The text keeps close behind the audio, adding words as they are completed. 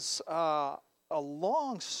It's a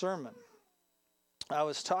long sermon. I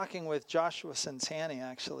was talking with Joshua Santani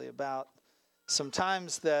actually about some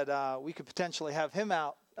times that we could potentially have him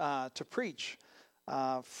out to preach,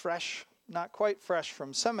 fresh, not quite fresh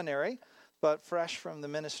from seminary, but fresh from the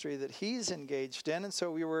ministry that he's engaged in. And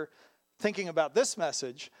so we were thinking about this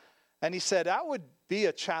message, and he said, that would be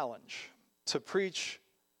a challenge to preach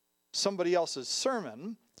somebody else's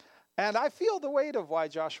sermon. And I feel the weight of why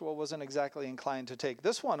Joshua wasn't exactly inclined to take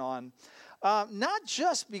this one on, not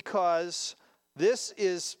just because this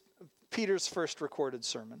is Peter's first recorded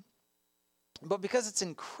sermon, but because it's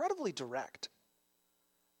incredibly direct.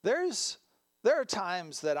 There are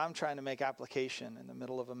times that I'm trying to make application in the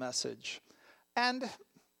middle of a message, and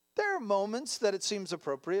there are moments that it seems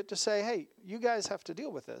appropriate to say, hey, you guys have to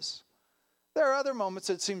deal with this. There are other moments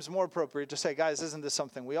it seems more appropriate to say, guys, isn't this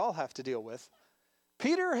something we all have to deal with?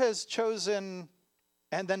 Peter has chosen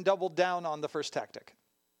and then doubled down on the first tactic.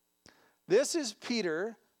 This is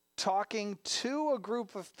Peter talking to a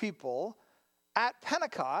group of people at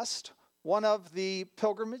Pentecost, one of the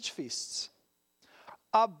pilgrimage feasts,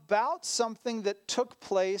 about something that took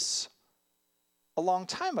place a long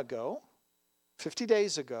time ago, 50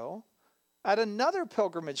 days ago, at another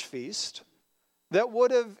pilgrimage feast that would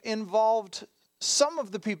have involved some of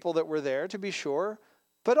the people that were there, to be sure,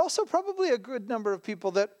 but also probably a good number of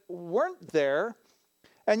people that weren't there.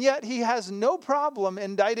 And yet he has no problem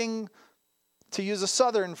indicting, to use a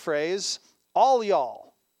southern phrase, all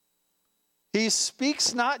y'all. He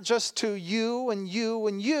speaks not just to you and you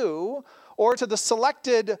and you, or to the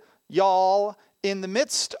selected y'all in the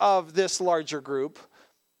midst of this larger group,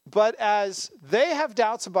 but as they have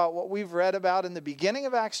doubts about what we've read about in the beginning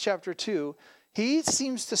of Acts chapter 2, he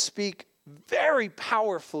seems to speak very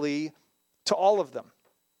powerfully to all of them.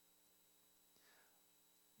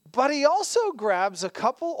 But he also grabs a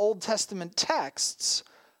couple Old Testament texts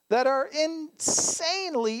that are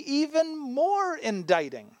insanely even more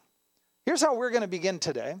indicting. Here's how we're going to begin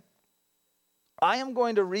today. I am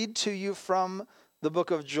going to read to you from the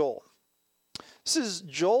book of Joel. This is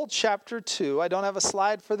Joel chapter 2. I don't have a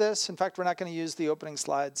slide for this. In fact, we're not going to use the opening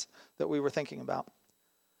slides that we were thinking about.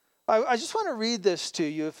 I just want to read this to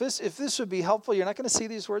you. If this would be helpful, you're not going to see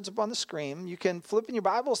these words up on the screen. You can flip in your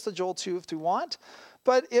Bibles to Joel 2 if you want.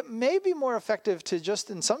 But it may be more effective to just,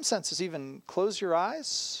 in some senses, even close your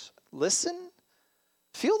eyes, listen,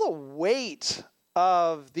 feel the weight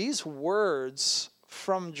of these words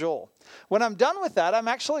from Joel. When I'm done with that, I'm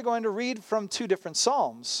actually going to read from two different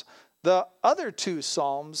Psalms, the other two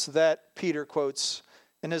Psalms that Peter quotes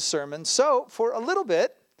in his sermon. So for a little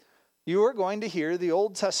bit, you are going to hear the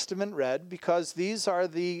Old Testament read because these are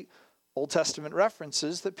the Old Testament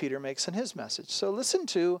references that Peter makes in his message. So listen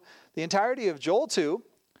to the entirety of Joel 2,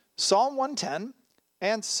 Psalm 110,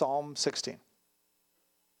 and Psalm 16.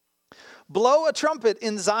 Blow a trumpet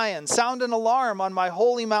in Zion, sound an alarm on my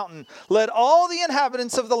holy mountain. Let all the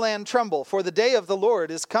inhabitants of the land tremble, for the day of the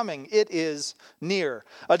Lord is coming. It is near.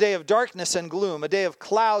 A day of darkness and gloom, a day of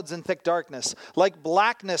clouds and thick darkness. Like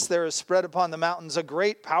blackness there is spread upon the mountains a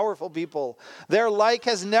great powerful people. Their like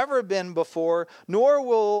has never been before, nor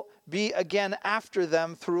will be again after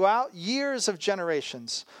them throughout years of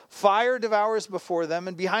generations. Fire devours before them,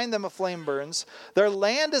 and behind them a flame burns. Their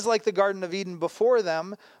land is like the Garden of Eden before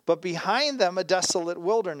them, but behind them a desolate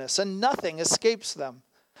wilderness, and nothing escapes them.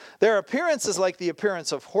 Their appearance is like the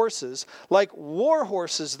appearance of horses. Like war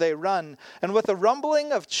horses they run, and with the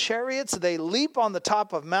rumbling of chariots they leap on the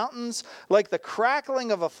top of mountains, like the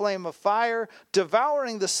crackling of a flame of fire,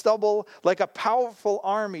 devouring the stubble like a powerful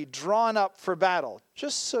army drawn up for battle.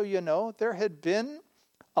 Just so you know, there had been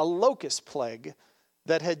a locust plague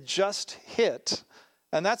that had just hit,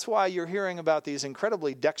 and that's why you're hearing about these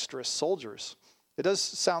incredibly dexterous soldiers. It does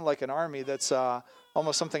sound like an army that's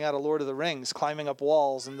almost something out of Lord of the Rings, climbing up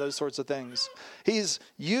walls and those sorts of things. He's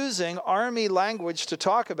using army language to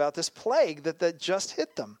talk about this plague that just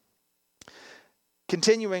hit them.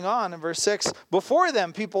 Continuing on in verse 6, before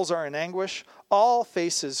them peoples are in anguish, all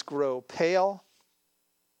faces grow pale.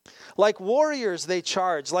 Like warriors they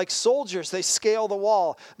charge, like soldiers they scale the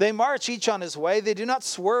wall. They march each on his way, they do not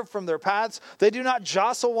swerve from their paths, they do not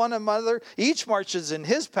jostle one another, each marches in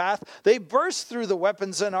his path. They burst through the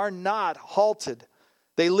weapons and are not halted.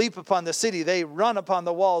 They leap upon the city, they run upon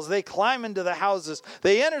the walls, they climb into the houses,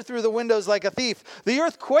 they enter through the windows like a thief. The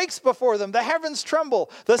earth quakes before them, the heavens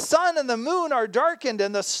tremble, the sun and the moon are darkened,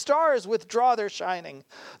 and the stars withdraw their shining.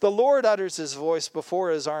 The Lord utters his voice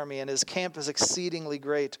before his army, and his camp is exceedingly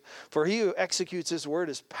great. For he who executes his word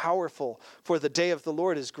is powerful, for the day of the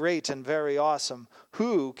Lord is great and very awesome.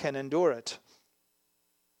 Who can endure it?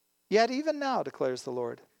 Yet even now, declares the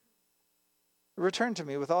Lord, Return to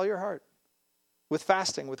me with all your heart, with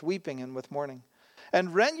fasting, with weeping, and with mourning.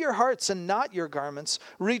 And rend your hearts and not your garments.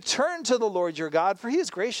 Return to the Lord your God, for he is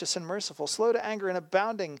gracious and merciful, slow to anger and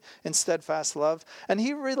abounding in steadfast love, and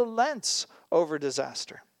he relents over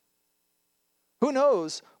disaster. Who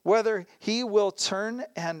knows whether he will turn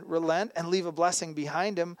and relent and leave a blessing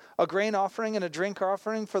behind him, a grain offering and a drink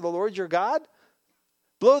offering for the Lord your God?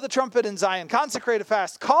 Blow the trumpet in Zion, consecrate a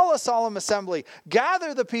fast, call a solemn assembly,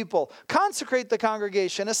 gather the people, consecrate the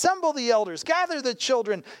congregation, assemble the elders, gather the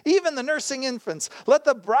children, even the nursing infants. Let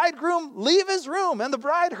the bridegroom leave his room and the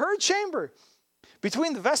bride her chamber.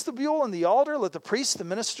 Between the vestibule and the altar, let the priests, the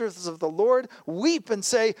ministers of the Lord, weep and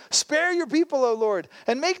say, spare your people, O Lord,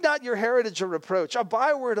 and make not your heritage a reproach, a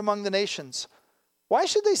byword among the nations. Why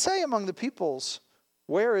should they say among the peoples,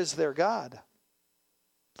 where is their God?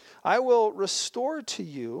 I will restore to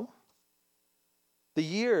you the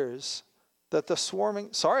years that the swarming...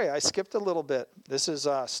 Sorry, I skipped a little bit. This is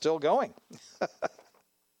still going.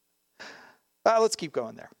 Let's keep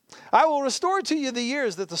going there. I will restore to you the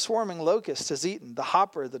years that the swarming locust has eaten, the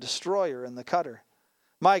hopper, the destroyer, and the cutter.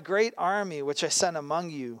 My great army which I sent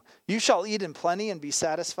among you, you shall eat in plenty and be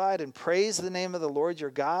satisfied, and praise the name of the Lord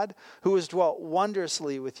your God, who has dwelt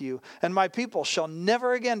wondrously with you. And my people shall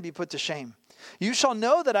never again be put to shame. You shall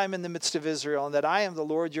know that I am in the midst of Israel, and that I am the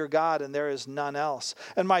Lord your God, and there is none else.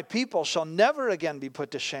 And my people shall never again be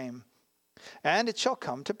put to shame. And it shall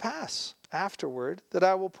come to pass afterward that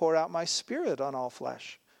I will pour out my spirit on all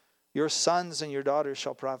flesh. Your sons and your daughters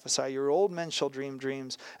shall prophesy. Your old men shall dream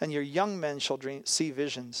dreams, and your young men shall see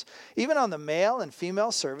visions. Even on the male and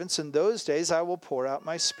female servants in those days I will pour out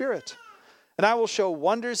my spirit. And I will show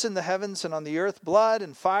wonders in the heavens and on the earth, blood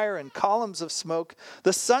and fire and columns of smoke.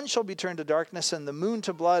 The sun shall be turned to darkness and the moon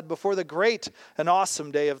to blood before the great and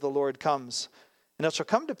awesome day of the Lord comes. And it shall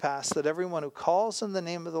come to pass that everyone who calls in the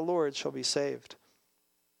name of the Lord shall be saved.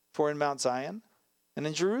 For in Mount Zion and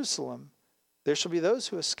in Jerusalem there shall be those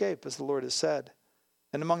who escape, as the Lord has said.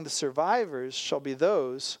 And among the survivors shall be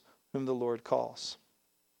those whom the Lord calls.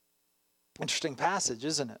 Interesting passage,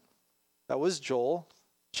 isn't it? That was Joel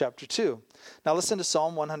chapter 2. Now listen to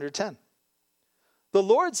Psalm 110. The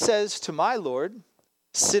Lord says to my Lord,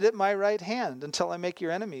 sit at my right hand until I make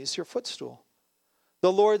your enemies your footstool.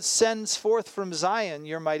 The Lord sends forth from Zion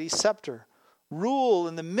your mighty scepter. Rule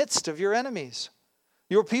in the midst of your enemies.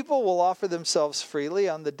 Your people will offer themselves freely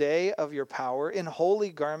on the day of your power. In holy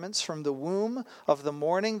garments from the womb of the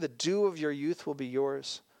morning, the dew of your youth will be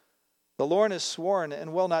yours. The Lord has sworn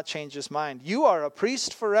and will not change his mind. You are a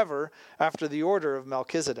priest forever after the order of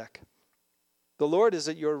Melchizedek. The Lord is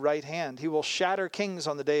at your right hand. He will shatter kings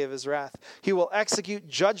on the day of his wrath. He will execute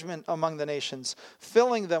judgment among the nations,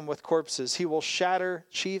 filling them with corpses. He will shatter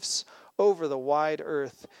chiefs over the wide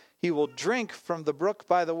earth. He will drink from the brook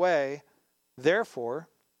by the way. Therefore,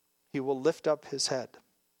 he will lift up his head.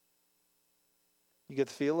 You get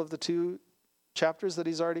the feel of the two chapters that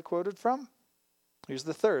he's already quoted from? Here's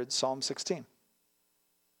the third, Psalm 16.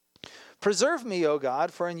 Preserve me, O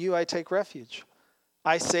God, for in you I take refuge.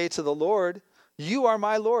 I say to the Lord, you are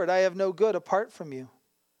my Lord. I have no good apart from you.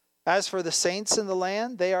 As for the saints in the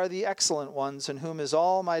land, they are the excellent ones, in whom is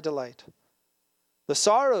all my delight. The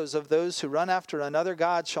sorrows of those who run after another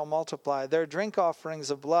god shall multiply. Their drink offerings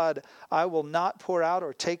of blood I will not pour out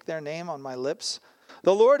or take their name on my lips.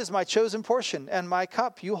 The Lord is my chosen portion and my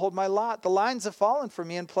cup. You hold my lot. The lines have fallen for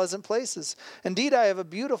me in pleasant places. Indeed, I have a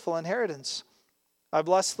beautiful inheritance. I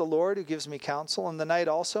bless the Lord who gives me counsel. In the night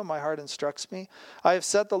also my heart instructs me. I have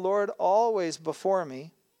set the Lord always before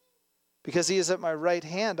me. Because he is at my right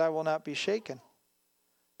hand, I will not be shaken.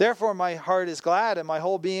 Therefore my heart is glad and my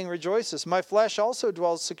whole being rejoices. My flesh also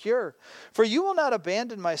dwells secure. For you will not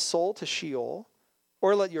abandon my soul to Sheol,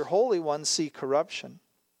 or let your Holy One see corruption.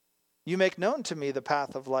 You make known to me the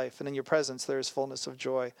path of life, and in your presence there is fullness of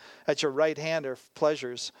joy. At your right hand are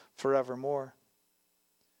pleasures forevermore.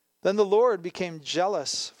 Then the Lord became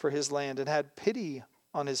jealous for his land and had pity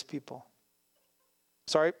on his people.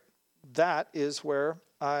 Sorry, that is where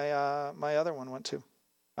my other one went to.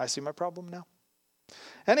 I see my problem now.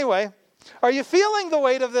 Anyway, are you feeling the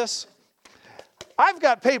weight of this? I've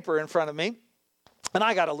got paper in front of me, and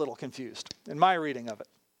I got a little confused in my reading of it.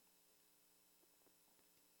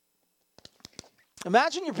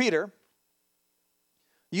 Imagine you're Peter.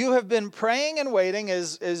 You have been praying and waiting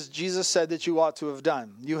as Jesus said that you ought to have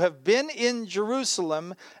done. You have been in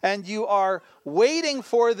Jerusalem and you are waiting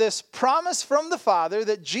for this promise from the Father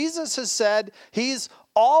that Jesus has said he's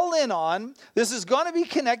all in on. This is going to be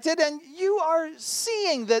connected, and you are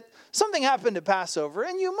seeing that something happened at Passover,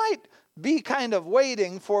 and you might be kind of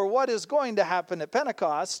waiting for what is going to happen at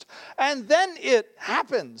Pentecost, and then it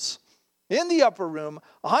happens. in the upper room,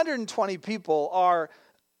 120 people are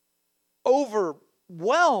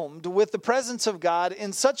overwhelmed with the presence of God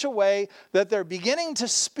in such a way that they're beginning to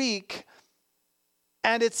speak,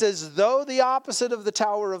 and it's as though the opposite of the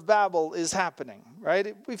Tower of Babel is happening,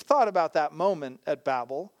 right? We've thought about that moment at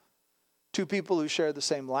Babel. Two people who share the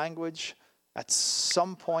same language at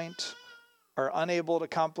some point are unable to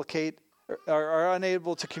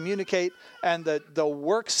communicate, and the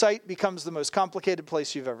work site becomes the most complicated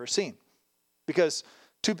place you've ever seen. Because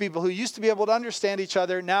two people who used to be able to understand each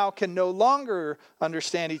other now can no longer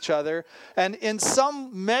understand each other. And in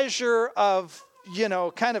some measure of,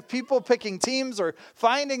 kind of people picking teams or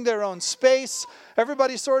finding their own space,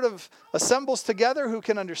 everybody sort of assembles together who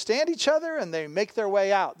can understand each other, and they make their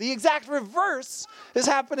way out. The exact reverse is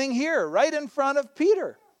happening here, right in front of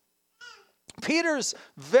Peter. Peter's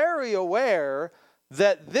very aware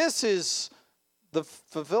that this is the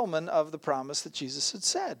fulfillment of the promise that Jesus had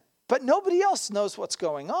said. But nobody else knows what's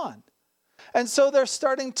going on. And so they're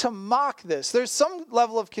starting to mock this. There's some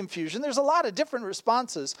level of confusion. There's a lot of different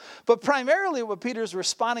responses. But primarily what Peter's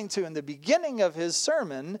responding to in the beginning of his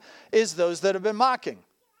sermon is those that have been mocking.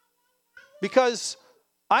 Because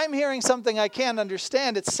I'm hearing something I can't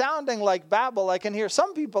understand. It's sounding like babble. I can hear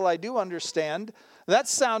some people I do understand.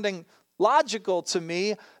 That's sounding logical to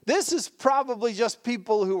me. This is probably just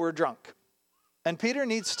people who were drunk. And Peter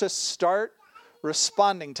needs to start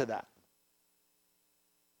responding to that.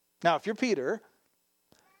 Now, if you're Peter,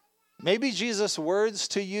 maybe Jesus' words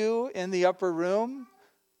to you in the upper room,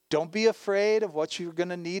 don't be afraid of what you're going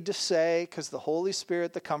to need to say, because the Holy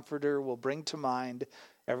Spirit, the Comforter, will bring to mind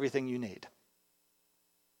everything you need.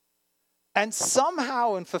 And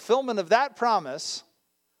somehow, in fulfillment of that promise,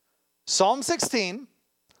 Psalm 16,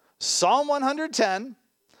 Psalm 110,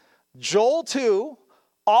 Joel 2,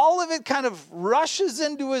 all of it kind of rushes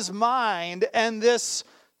into his mind, and this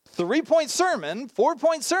 4-point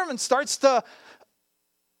sermon starts to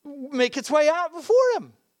make its way out before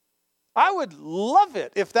him. I would love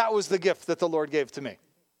it if that was the gift that the Lord gave to me.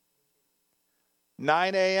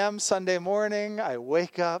 9 a.m. Sunday morning, I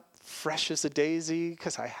wake up fresh as a daisy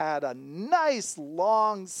because I had a nice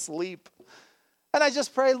long sleep. And I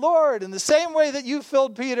just pray, Lord, in the same way that you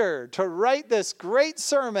filled Peter to write this great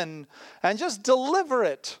sermon and just deliver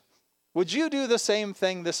it, would you do the same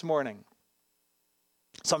thing this morning?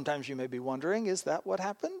 Sometimes you may be wondering, is that what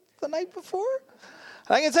happened the night before?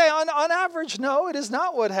 I can say on average, no, it is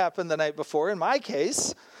not what happened the night before in my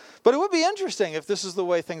case. But it would be interesting if this is the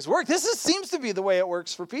way things work. Seems to be the way it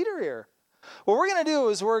works for Peter here. What we're going to do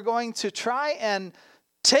is we're going to try and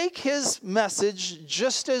take his message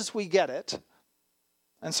just as we get it.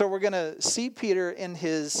 And so we're going to see Peter in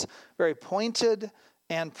his very pointed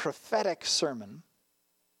and prophetic sermon.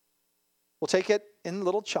 We'll take it in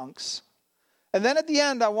little chunks. And then at the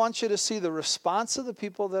end, I want you to see the response of the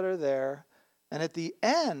people that are there. And at the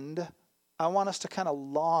end, I want us to kind of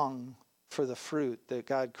long for the fruit that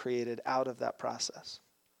God created out of that process.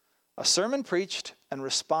 A sermon preached and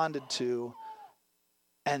responded to,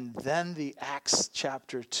 and then the Acts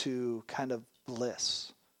chapter 2 kind of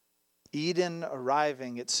bliss. Eden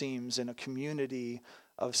arriving, it seems, in a community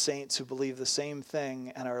of saints who believe the same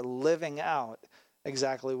thing and are living out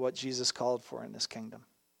exactly what Jesus called for in this kingdom.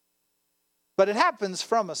 But it happens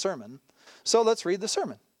from a sermon. So let's read the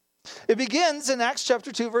sermon. It begins in Acts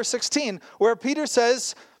chapter 2, verse 16, where Peter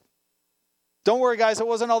says, don't worry, guys, it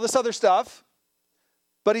wasn't all this other stuff.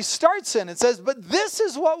 But he starts in and says, but this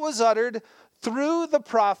is what was uttered through the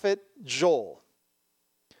prophet Joel.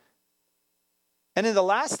 And in the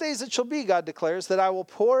last days it shall be, God declares, that I will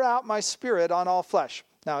pour out my spirit on all flesh.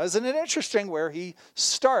 Now, isn't it interesting where he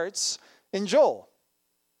starts in Joel?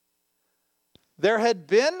 There had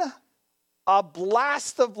been a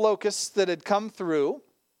blast of locusts that had come through.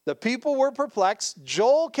 The people were perplexed.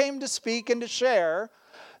 Joel came to speak and to share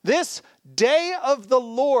this day of the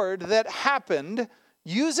Lord that happened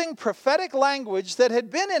using prophetic language that had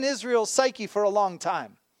been in Israel's psyche for a long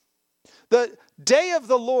time. The day of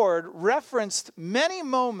the Lord referenced many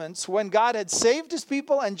moments when God had saved his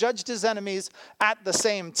people and judged his enemies at the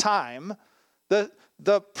same time.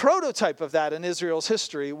 The prototype of that in Israel's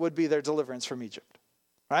history would be their deliverance from Egypt,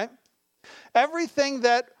 right? Everything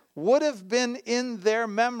that would have been in their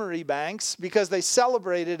memory banks, because they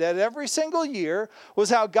celebrated it every single year, was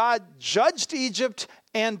how God judged Egypt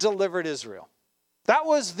and delivered Israel. That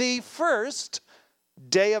was the first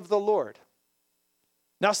day of the Lord.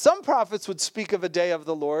 Now, some prophets would speak of a day of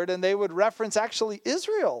the Lord, and they would reference actually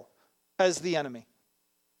Israel as the enemy.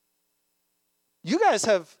 You guys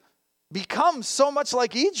have become so much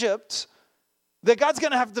like Egypt that God's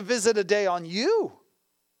going to have to visit a day on you.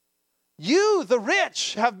 You, the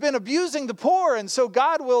rich, have been abusing the poor, and so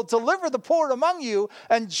God will deliver the poor among you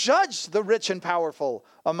and judge the rich and powerful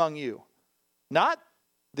among you. Not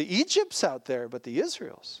the Egypts out there, but the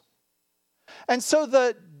Israels. And so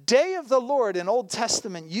the day of the Lord in Old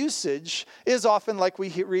Testament usage is often like we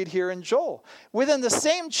read here in Joel. Within the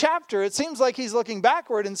same chapter, it seems like he's looking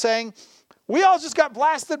backward and saying, we all just got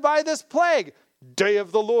blasted by this plague, day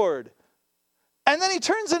of the Lord. And then he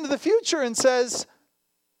turns into the future and says,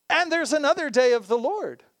 and there's another day of the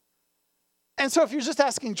Lord. And so if you're just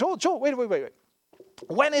asking Joel, wait.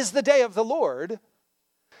 When is the day of the Lord?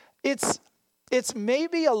 It's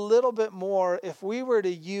maybe a little bit more if we were to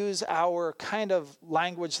use our kind of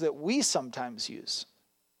language that we sometimes use.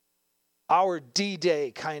 Our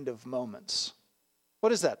D-Day kind of moments.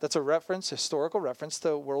 What is that? That's a reference, historical reference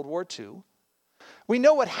to World War II. We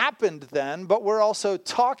know what happened then, but we're also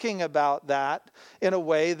talking about that in a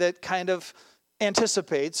way that kind of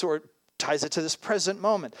anticipates or ties it to this present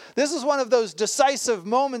moment. This is one of those decisive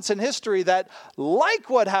moments in history that, like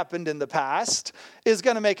what happened in the past, is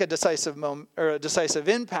going to make a decisive moment or a decisive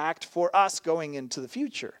impact for us going into the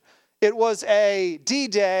future. It was a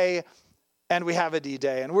D-Day, and we have a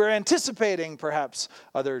D-Day, and we're anticipating perhaps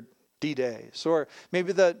other D-Days. Or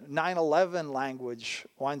maybe the 9/11 language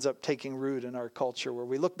winds up taking root in our culture, where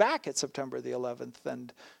we look back at September the 11th,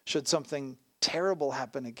 and should something terrible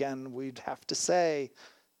happen again, we'd have to say,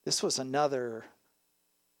 this was another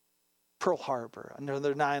Pearl Harbor,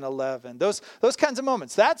 another 9/11. Those kinds of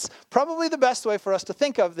moments. That's probably the best way for us to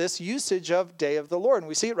think of this usage of Day of the Lord. And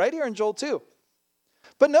we see it right here in Joel 2.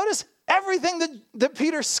 But notice everything that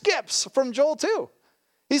Peter skips from Joel 2.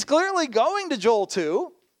 He's clearly going to Joel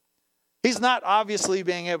 2. He's not obviously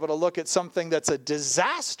being able to look at something that's a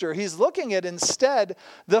disaster. He's looking at instead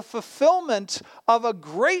the fulfillment of a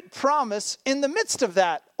great promise in the midst of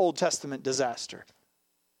that Old Testament disaster.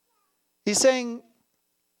 He's saying,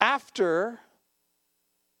 after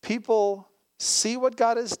people see what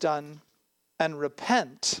God has done and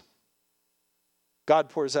repent, God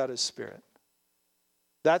pours out his Spirit.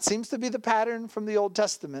 That seems to be the pattern from the Old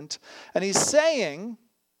Testament. And he's saying,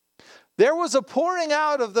 there was a pouring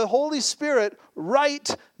out of the Holy Spirit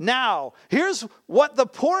right now. Here's what the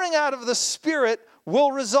pouring out of the Spirit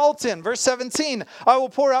will result in. Verse 17, I will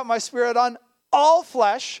pour out my Spirit on all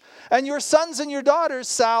flesh, and your sons and your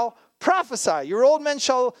daughters shall prophesy. Your old men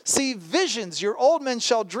shall see visions. Your old men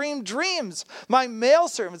shall dream dreams. My male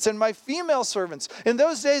servants and my female servants. In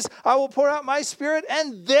those days I will pour out my Spirit,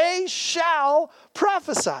 and they shall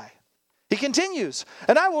prophesy. He continues,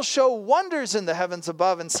 and I will show wonders in the heavens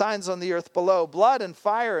above and signs on the earth below, blood and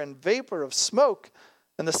fire and vapor of smoke.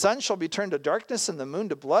 And the sun shall be turned to darkness and the moon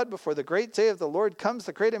to blood before the great day of the Lord comes,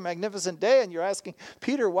 the great and magnificent day. And you're asking,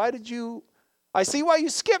 Peter, I see why you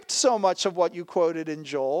skipped so much of what you quoted in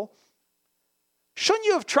Joel. Shouldn't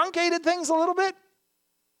you have truncated things a little bit?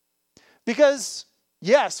 Because,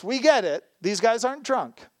 yes, we get it. These guys aren't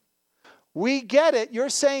drunk. We get it. You're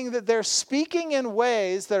saying that they're speaking in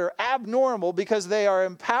ways that are abnormal because they are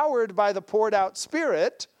empowered by the poured out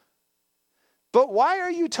Spirit. But why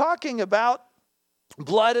are you talking about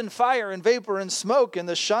blood and fire and vapor and smoke and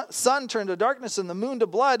the sun turned to darkness and the moon to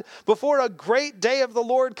blood before a great day of the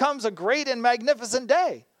Lord comes, a great and magnificent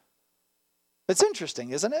day? It's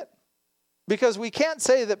interesting, isn't it? Because we can't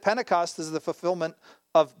say that Pentecost is the fulfillment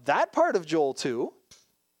of that part of Joel 2.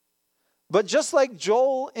 But just like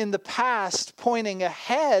Joel in the past pointing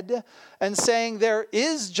ahead and saying there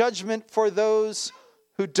is judgment for those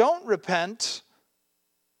who don't repent,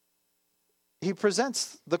 he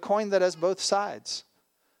presents the coin that has both sides.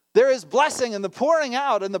 There is blessing and the pouring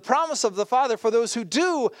out and the promise of the Father for those who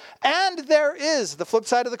do, and there is, the flip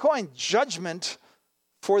side of the coin, judgment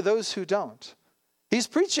for those who don't. He's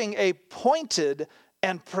preaching a pointed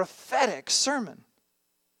and prophetic sermon,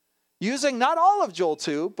 using not all of Joel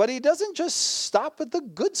 2, but he doesn't just stop at the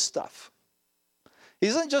good stuff. He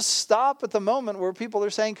doesn't just stop at the moment where people are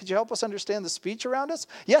saying, could you help us understand the speech around us?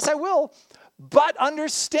 Yes, I will. But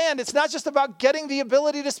understand, it's not just about getting the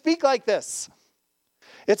ability to speak like this.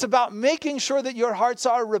 It's about making sure that your hearts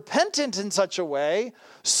are repentant in such a way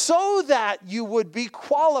so that you would be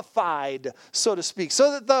qualified, so to speak,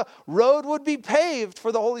 so that the road would be paved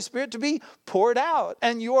for the Holy Spirit to be poured out.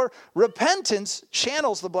 And your repentance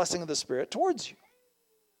channels the blessing of the Spirit towards you.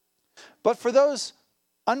 But for those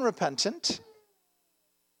unrepentant,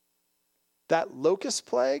 that locust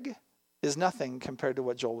plague is nothing compared to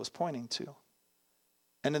what Joel was pointing to.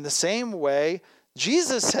 And in the same way,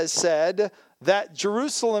 Jesus has said that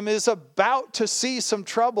Jerusalem is about to see some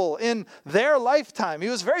trouble in their lifetime. He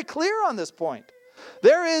was very clear on this point.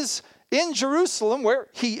 There is in Jerusalem, where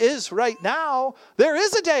he is right now, there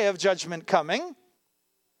is a day of judgment coming.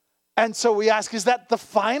 And so we ask, is that the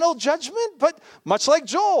final judgment? But much like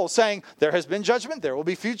Joel saying, there has been judgment, there will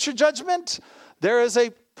be future judgment. There is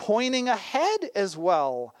a pointing ahead as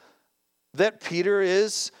well that Peter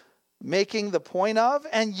is making the point of.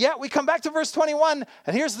 And yet we come back to verse 21,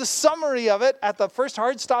 and here's the summary of it at the first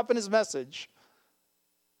hard stop in his message.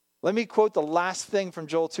 Let me quote the last thing from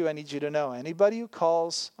Joel 2 I need you to know. Anybody who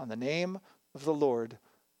calls on the name of the Lord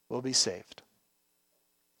will be saved.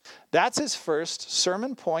 That's his first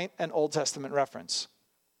sermon point and Old Testament reference.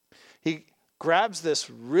 He grabs this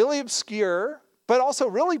really obscure, but also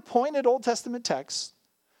really pointed Old Testament text,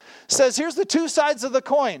 says, here's the two sides of the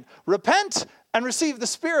coin. Repent and receive the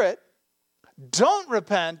Spirit. Don't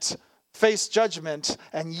repent, face judgment.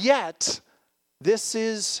 And yet, this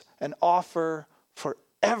is an offer for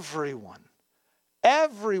everyone.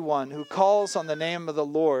 Everyone who calls on the name of the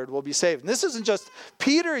Lord will be saved. And this isn't just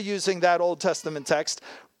Peter using that Old Testament text.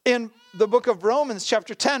 In the book of Romans,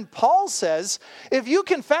 chapter 10, Paul says, if you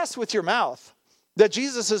confess with your mouth that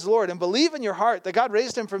Jesus is Lord and believe in your heart that God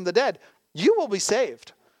raised him from the dead, you will be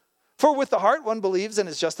saved. For with the heart one believes and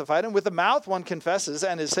is justified, and with the mouth one confesses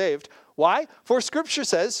and is saved. Why? For Scripture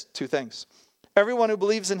says two things. Everyone who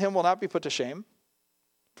believes in him will not be put to shame.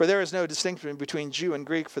 For there is no distinction between Jew and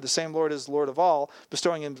Greek, for the same Lord is Lord of all,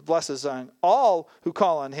 bestowing his blessings on all who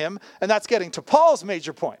call on him. And that's getting to Paul's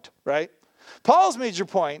major point, right? Paul's major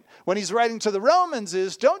point when he's writing to the Romans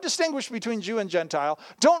is don't distinguish between Jew and Gentile.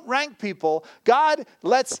 Don't rank people. God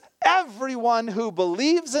lets everyone who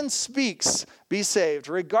believes and speaks be saved,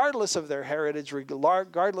 regardless of their heritage,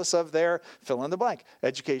 regardless of their fill in the blank,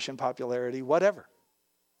 education, popularity, whatever.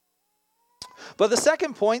 But the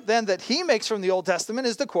second point then that he makes from the Old Testament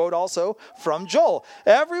is the quote also from Joel.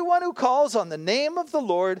 Everyone who calls on the name of the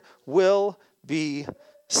Lord will be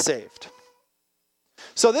saved.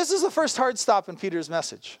 So this is the first hard stop in Peter's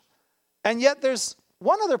message. And yet there's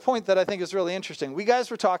one other point that I think is really interesting. We guys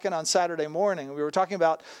were talking on Saturday morning. We were talking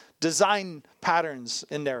about design patterns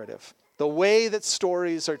in narrative. The way that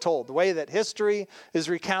stories are told. The way that history is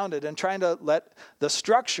recounted. And trying to let the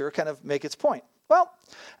structure kind of make its point. Well,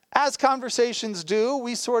 as conversations do,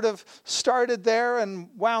 we sort of started there and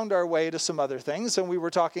wound our way to some other things. And we were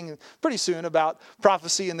talking pretty soon about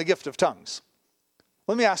prophecy and the gift of tongues.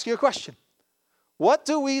 Let me ask you a question. What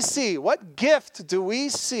do we see? What gift do we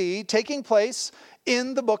see taking place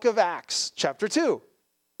in the book of Acts, chapter 2?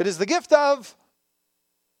 It is the gift of...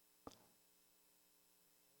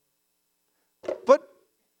 But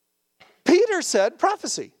Peter said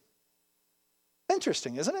prophecy.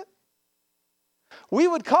 Interesting, isn't it? We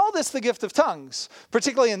would call this the gift of tongues,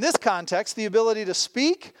 particularly in this context, the ability to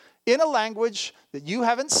speak in a language that you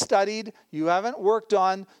haven't studied, you haven't worked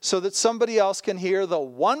on, so that somebody else can hear the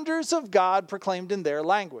wonders of God proclaimed in their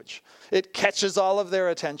language. It catches all of their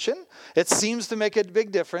attention. It seems to make a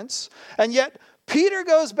big difference. And yet, Peter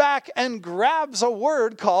goes back and grabs a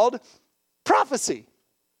word called prophecy,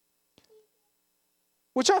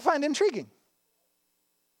 which I find intriguing.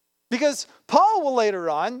 Because Paul will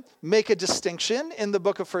later on make a distinction in the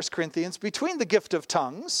book of 1 Corinthians between the gift of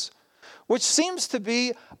tongues, which seems to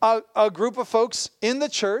be a group of folks in the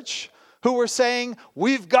church who were saying,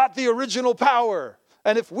 we've got the original power.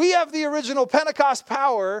 And if we have the original Pentecost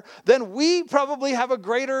power, then we probably have a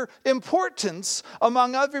greater importance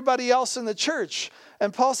among everybody else in the church.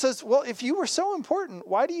 And Paul says, well, if you were so important,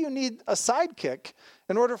 why do you need a sidekick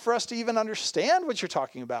in order for us to even understand what you're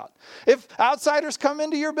talking about? If outsiders come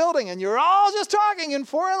into your building and you're all just talking in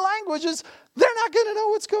foreign languages, they're not going to know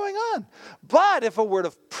what's going on. But if a word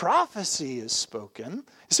of prophecy is spoken,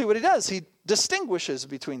 you see what he does? He distinguishes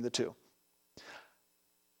between the two.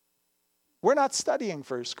 We're not studying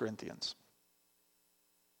 1 Corinthians.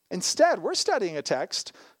 Instead, we're studying a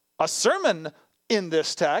text, a sermon in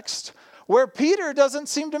this text, where Peter doesn't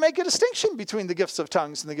seem to make a distinction between the gifts of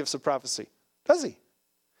tongues and the gifts of prophecy, does he?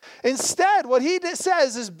 Instead, what he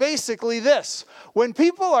says is basically this. When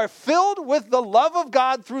people are filled with the love of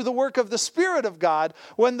God through the work of the Spirit of God,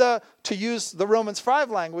 to use the Romans 5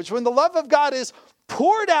 language, when the love of God is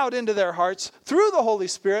poured out into their hearts through the Holy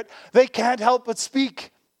Spirit, they can't help but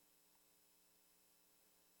speak.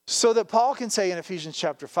 So that Paul can say in Ephesians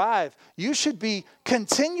chapter 5, you should be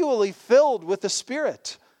continually filled with the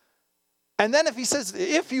Spirit. And then if he says,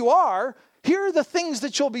 if you are, here are the things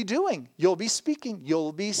that you'll be doing. You'll be speaking.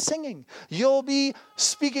 You'll be singing. You'll be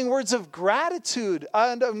speaking words of gratitude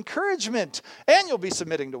and encouragement. And you'll be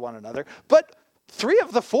submitting to one another. But 3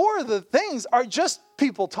 of the 4 of the things are just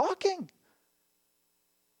people talking.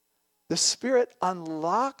 The Spirit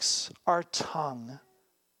unlocks our tongue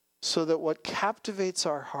so that what captivates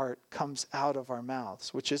our heart comes out of our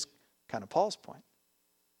mouths, which is kind of Paul's point.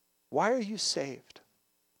 Why are you saved?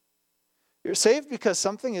 You're saved because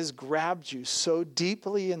something has grabbed you so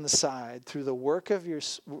deeply in the side through the work of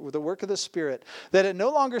the Spirit that it no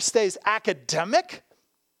longer stays academic,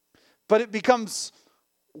 but it becomes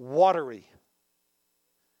watery.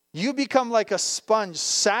 You become like a sponge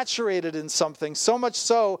saturated in something, so much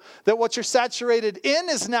so that what you're saturated in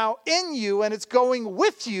is now in you and it's going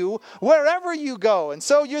with you wherever you go. And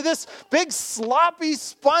so you're this big sloppy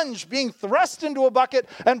sponge being thrust into a bucket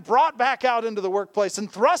and brought back out into the workplace,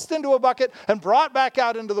 and thrust into a bucket and brought back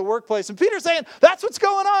out into the workplace. And Peter's saying, that's what's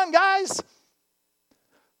going on, guys.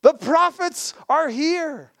 The prophets are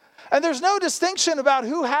here. And there's no distinction about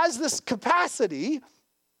who has this capacity.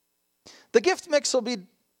 The gift mix will be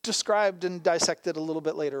described and dissected a little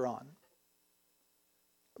bit later on.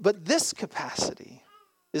 But this capacity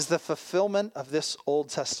is the fulfillment of this Old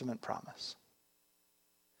Testament promise.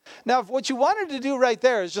 Now, if what you wanted to do right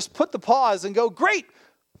there is just put the pause and go, great,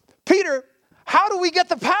 Peter, how do we get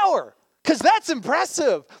the power? Because that's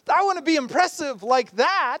impressive. I want to be impressive like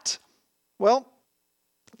that. Well,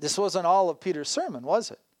 this wasn't all of Peter's sermon, was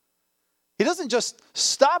it? He doesn't just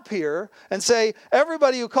stop here and say,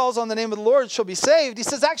 everybody who calls on the name of the Lord shall be saved. He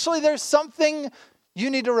says, actually, there's something you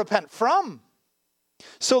need to repent from.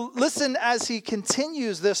 So listen as he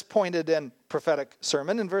continues this pointed and prophetic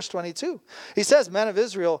sermon in verse 22. He says, men of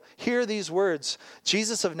Israel, hear these words.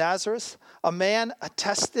 Jesus of Nazareth, a man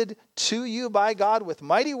attested to you by God with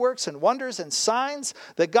mighty works and wonders and signs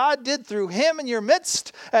that God did through him in your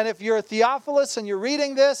midst. And if you're a Theophilus and you're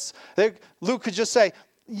reading this, Luke could just say,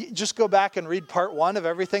 just go back and read part 1 of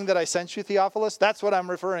everything that I sent you, Theophilus. That's what I'm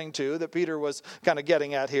referring to, that Peter was kind of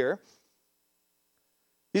getting at here.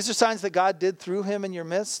 These are signs that God did through him in your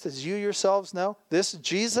midst, as you yourselves know. This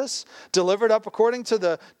Jesus, delivered up according to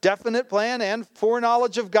the definite plan and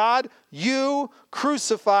foreknowledge of God, you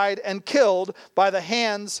crucified and killed by the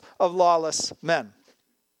hands of lawless men.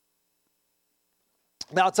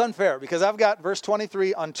 Now, it's unfair because I've got verse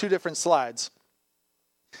 23 on 2 different slides.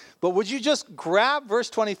 But would you just grab verse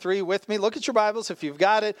 23 with me? Look at your Bibles if you've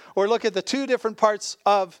got it, or look at the 2 different parts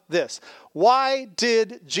of this. Why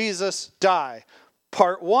did Jesus die?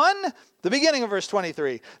 Part 1, the beginning of verse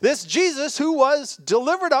 23. This Jesus who was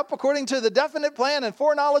delivered up according to the definite plan and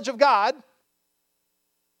foreknowledge of God.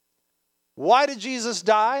 Why did Jesus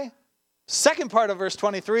die? Second part of verse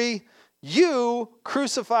 23. You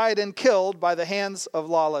crucified and killed by the hands of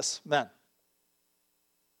lawless men.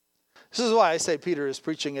 This is why I say Peter is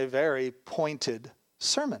preaching a very pointed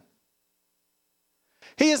sermon.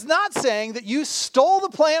 He is not saying that you stole the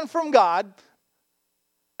plan from God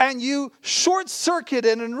and you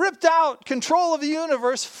short-circuited and ripped out control of the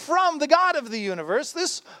universe from the God of the universe.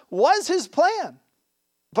 This was his plan,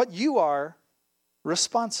 but you are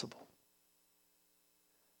responsible.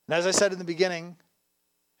 And as I said in the beginning,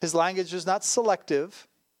 his language is not selective.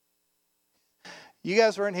 You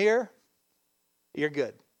guys weren't here? You're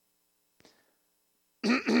good.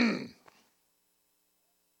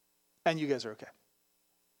 And you guys are okay.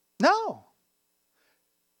 No.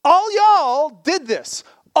 All y'all did this.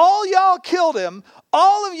 All y'all killed him.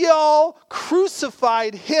 All of y'all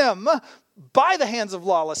crucified him by the hands of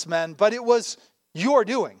lawless men, but it was your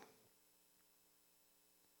doing.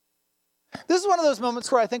 This is one of those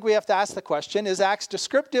moments where I think we have to ask the question, is Acts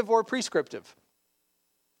descriptive or prescriptive?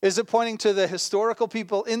 Is it pointing to the historical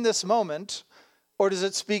people in this moment, or does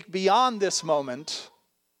it speak beyond this moment?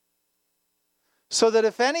 So that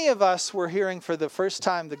if any of us were hearing for the first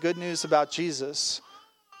time the good news about Jesus,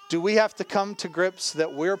 do we have to come to grips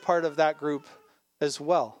that we're part of that group as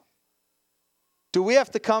well? Do we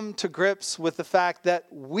have to come to grips with the fact that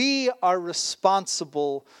we are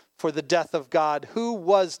responsible for the death of God, who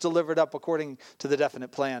was delivered up according to the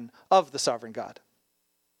definite plan of the sovereign God?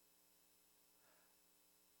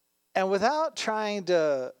 And without trying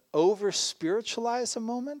to over-spiritualize a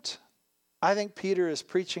moment, I think Peter is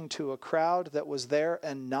preaching to a crowd that was there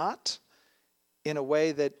and not in a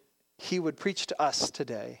way that he would preach to us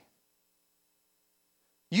today.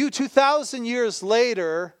 You 2,000 years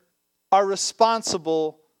later are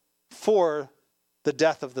responsible for the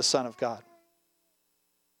death of the Son of God.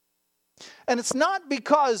 And it's not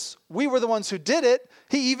because we were the ones who did it.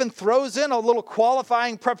 He even throws in a little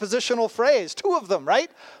qualifying prepositional phrase, 2 of them,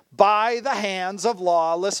 right? By the hands of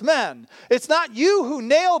lawless men. It's not you who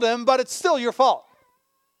nailed him, but it's still your fault.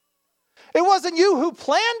 It wasn't you who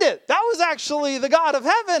planned it. That was actually the God of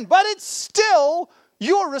heaven, but it's still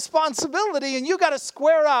your responsibility, and you got to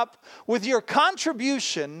square up with your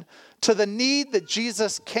contribution to the need that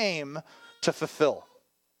Jesus came to fulfill.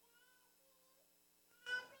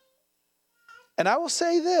 And I will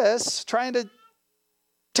say this, trying to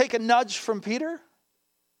take a nudge from Peter.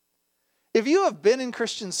 If you have been in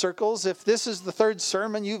Christian circles, if this is the third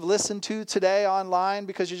sermon you've listened to today online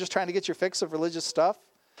because you're just trying to get your fix of religious stuff,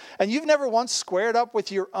 and you've never once squared up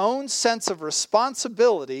with your own sense of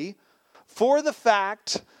responsibility for the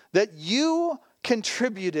fact that you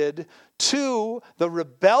contributed to the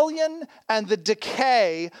rebellion and the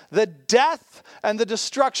decay, the death and the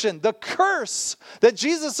destruction, the curse that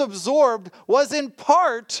Jesus absorbed was in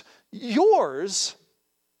part yours.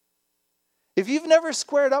 If you've never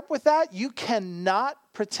squared up with that, you cannot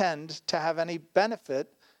pretend to have any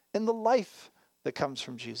benefit in the life that comes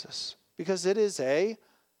from Jesus, because it is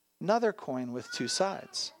another coin with two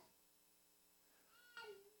sides.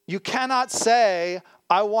 You cannot say,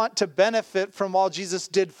 I want to benefit from all Jesus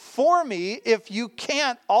did for me, if you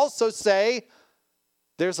can't also say,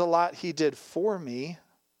 there's a lot he did for me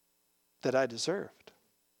that I deserved.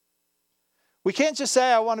 We can't just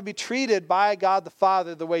say, I want to be treated by God the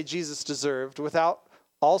Father the way Jesus deserved, without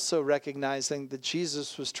also recognizing that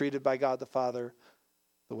Jesus was treated by God the Father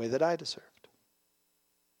the way that I deserved.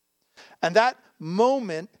 And that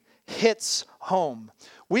moment hits home.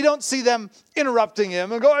 We don't see them interrupting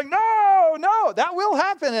him and going, no, that will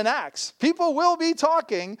happen in Acts. People will be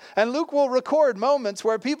talking, and Luke will record moments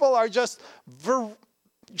where people are just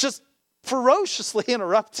ferociously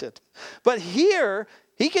interrupted. But here,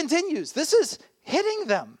 he continues. This is hitting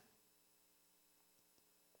them.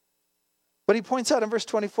 But he points out in verse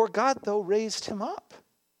 24, God, though, raised him up,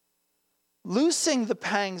 loosing the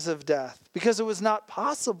pangs of death, because it was not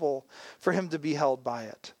possible for him to be held by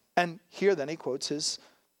it. And here then he quotes his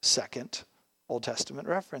second Old Testament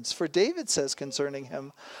reference. For David says concerning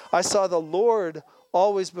him, I saw the Lord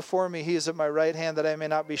always before me. He is at my right hand that I may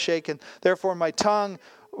not be shaken. Therefore my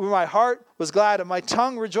heart was glad and my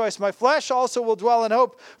tongue rejoiced. My flesh also will dwell in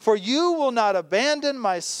hope. For you will not abandon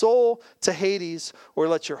my soul to Hades, or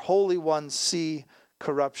let your Holy One see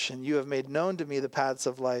corruption. You have made known to me the paths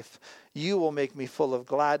of life. You will make me full of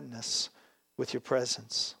gladness with your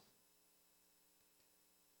presence.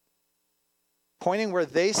 Pointing where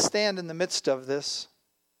they stand in the midst of this,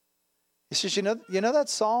 he says, you know that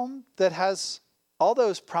psalm that has all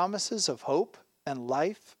those promises of hope and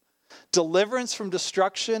life, deliverance from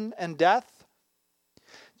destruction and death?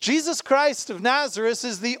 Jesus Christ of Nazareth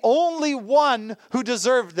is the only one who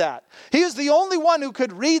deserved that. He is the only one who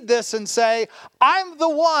could read this and say, I'm the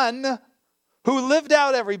one who lived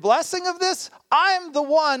out every blessing of this. I'm the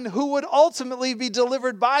one who would ultimately be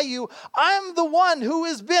delivered by you. I'm the one who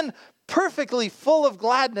has been perfectly full of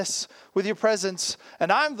gladness with your presence.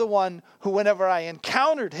 And I'm the one who, whenever I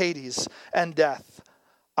encountered Hades and death,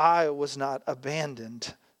 I was not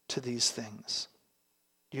abandoned to these things.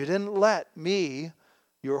 You didn't let me,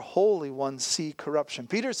 your Holy One, see corruption.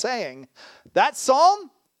 Peter's saying, that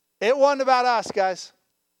psalm, it wasn't about us, guys.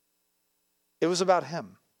 It was about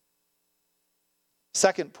him.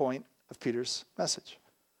 Second point of Peter's message.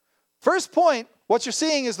 First point, what you're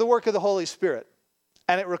seeing is the work of the Holy Spirit,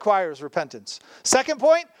 and it requires repentance. Second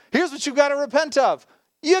point, here's what you've got to repent of.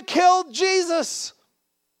 You killed Jesus.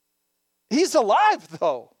 He's alive,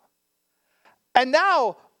 though. And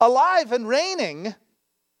now, alive and reigning,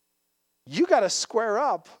 you got to square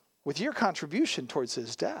up with your contribution towards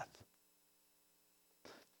his death.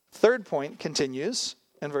 Third point continues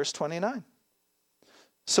in verse 29.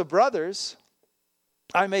 So, brothers,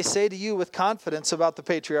 I may say to you with confidence about the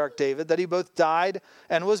patriarch David that he both died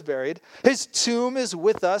and was buried. His tomb is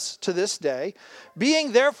with us to this day.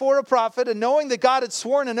 Being therefore a prophet, and knowing that God had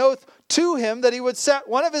sworn an oath to him that he would set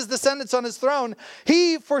one of his descendants on his throne,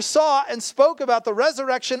 he foresaw and spoke about the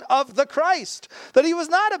resurrection of the Christ, that he was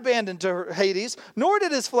not abandoned to Hades, nor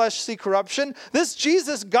did his flesh see corruption. This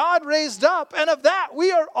Jesus God raised up, and of that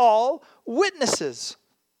we are all witnesses.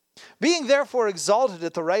 Being therefore exalted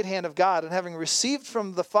at the right hand of God, and having received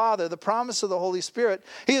from the Father the promise of the Holy Spirit,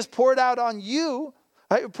 he has poured out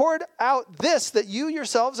this that you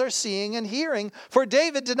yourselves are seeing and hearing. For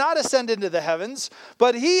David did not ascend into the heavens,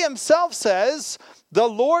 but he himself says, the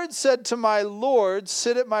Lord said to my Lord,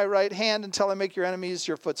 sit at my right hand until I make your enemies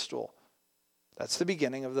your footstool. That's the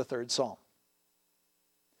beginning of the third psalm.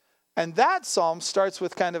 And that psalm starts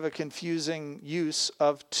with kind of a confusing use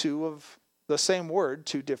of two of the same word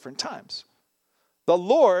two different times. The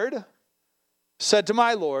Lord said to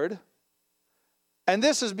my Lord, and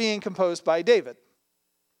this is being composed by David.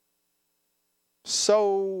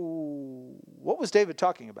 So, what was David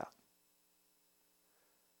talking about?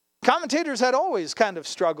 Commentators had always kind of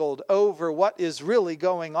struggled over what is really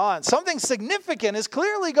going on. Something significant is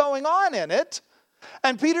clearly going on in it.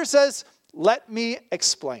 And Peter says, let me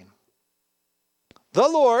explain. The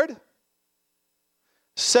Lord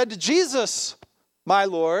said to Jesus, my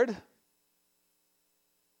Lord,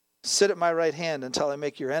 sit at my right hand until I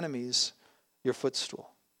make your enemies your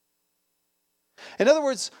footstool. In other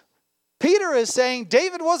words, Peter is saying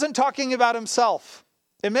David wasn't talking about himself.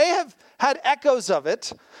 It may have had echoes of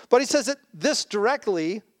it, but he says it this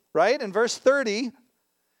directly, right? In verse 30,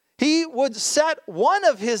 he would set one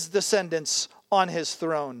of his descendants on his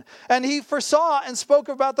throne. And he foresaw and spoke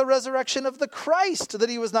about the resurrection of the Christ, that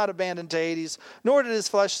he was not abandoned to Hades, nor did his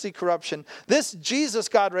flesh see corruption. This Jesus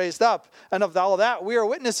God raised up, and of all that we are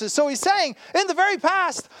witnesses. So he's saying, in the very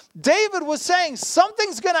past, David was saying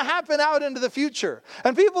something's going to happen out into the future.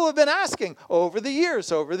 And people have been asking, over the years,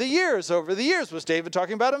 was David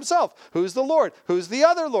talking about himself? Who's the Lord? Who's the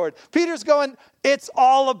other Lord? Peter's going, it's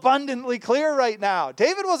all abundantly clear right now.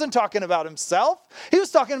 David wasn't talking about himself. He was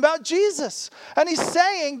talking about Jesus. And he's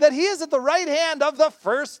saying that he is at the right hand of the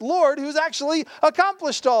first Lord who's actually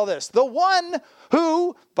accomplished all this. The one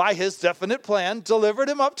who, by his definite plan, delivered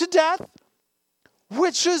him up to death,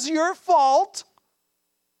 which is your fault,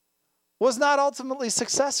 was not ultimately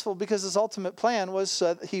successful because his ultimate plan was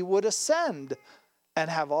that he would ascend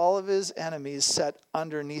and have all of his enemies set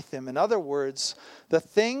underneath him. In other words, the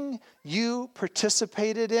thing you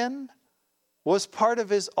participated in was part of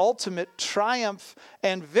his ultimate triumph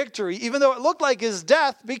and victory, even though it looked like his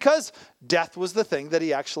death, because death was the thing that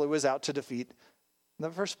he actually was out to defeat in the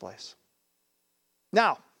first place.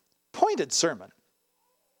 Now, pointed sermon.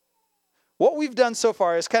 What we've done so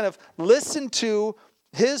far is kind of listen to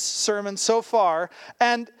his sermon so far,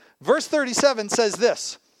 and verse 37 says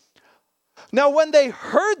this. Now, when they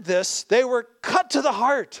heard this, they were cut to the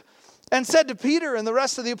heart and said to Peter and the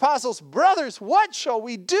rest of the apostles, brothers, what shall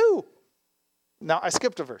we do? Now, I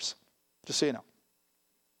skipped a verse, just so you know.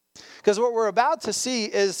 Because what we're about to see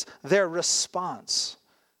is their response,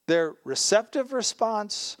 their receptive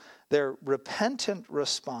response, their repentant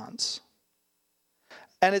response.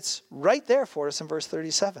 And it's right there for us in verse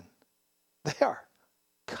 37. They are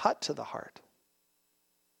cut to the heart.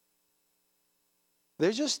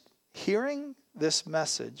 They're just hearing this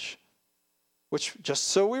message, which, just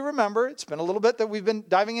so we remember, it's been a little bit that we've been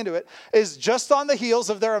diving into it, is just on the heels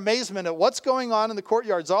of their amazement at what's going on in the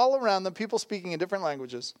courtyards all around them, people speaking in different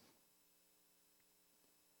languages.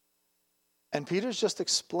 And Peter's just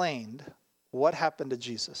explained what happened to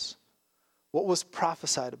Jesus, what was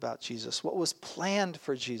prophesied about Jesus, what was planned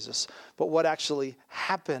for Jesus, but what actually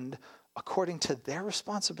happened according to their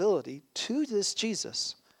responsibility to this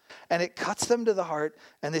Jesus. And it cuts them to the heart,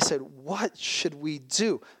 and they said, what should we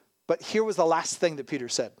do? But here was the last thing that Peter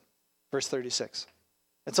said, verse 36.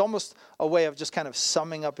 It's almost a way of just kind of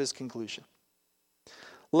summing up his conclusion.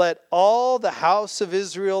 Let all the house of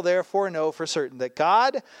Israel therefore know for certain that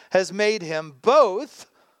God has made him both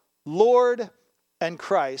Lord and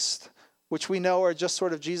Christ, which we know are just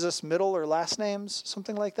sort of Jesus' middle or last names,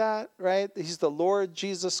 something like that, right? He's the Lord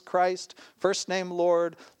Jesus Christ, first name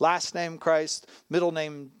Lord, last name Christ, middle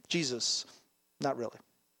name Jesus. Not really,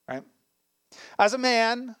 right? As a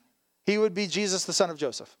man, he would be Jesus, the son of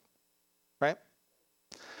Joseph, right?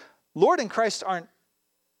 Lord and Christ aren't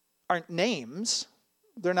names.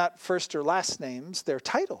 They're not first or last names. They're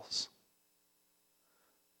titles.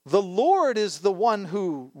 The Lord is the one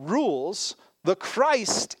who rules. The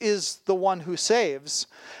Christ is the one who saves.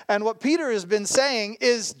 And what Peter has been saying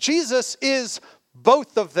is Jesus is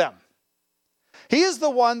both of them. He is the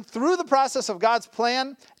one through the process of God's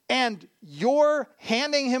plan, and you're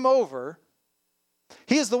handing him over.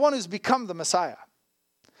 He is the one who's become the Messiah.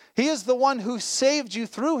 He is the one who saved you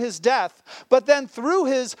through his death, but then through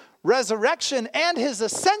his resurrection and his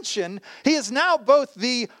ascension, he is now both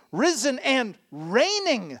the risen and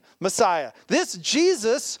reigning Messiah. This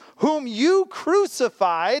Jesus, whom you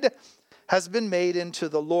crucified, has been made into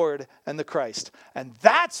the Lord and the Christ. And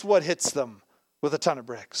that's what hits them with a ton of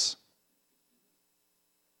bricks.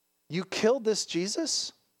 You killed this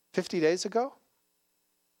Jesus 50 days ago?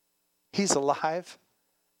 He's alive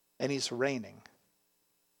and he's reigning.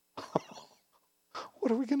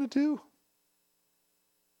 What are we going to do?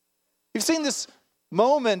 You've seen this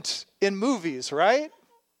moment in movies, right?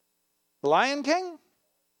 The Lion King,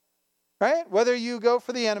 right? Whether you go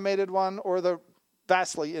for the animated one or the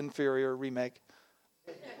vastly inferior remake.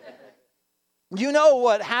 You know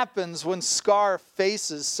what happens when Scar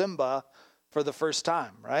faces Simba for the first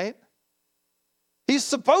time, right? He's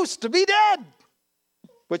supposed to be dead,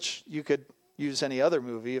 which you could use any other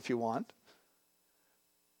movie if you want.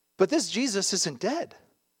 But this Jesus isn't dead.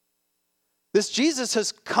 This Jesus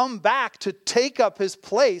has come back to take up his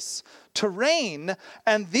place, to reign.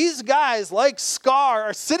 And these guys, like Scar,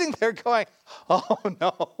 are sitting there going, oh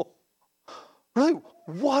no, really,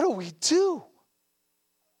 what do we do?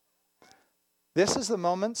 This is the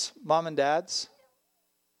moments, mom and dads,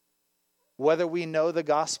 whether we know the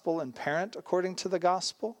gospel and parent according to the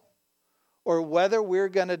gospel, or whether we're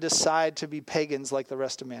going to decide to be pagans like the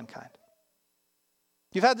rest of mankind.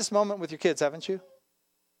 You've had this moment with your kids, haven't you?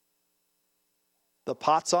 The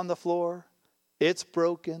pot's on the floor. It's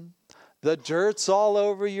broken. The dirt's all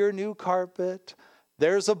over your new carpet.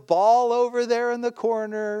 There's a ball over there in the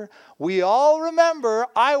corner. We all remember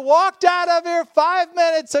I walked out of here 5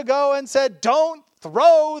 minutes ago and said, don't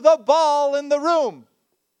throw the ball in the room.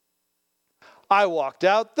 I walked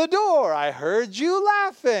out the door. I heard you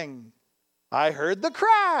laughing. I heard the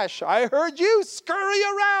crash. I heard you scurry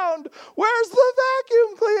around. Where's the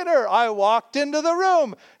vacuum cleaner? I walked into the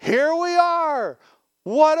room. Here we are.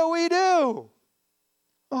 What do we do?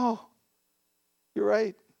 Oh, you're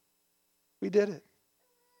right. We did it.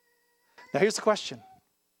 Now here's the question.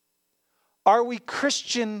 Are we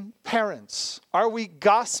Christian parents? Are we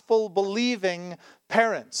gospel-believing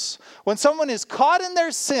parents? When someone is caught in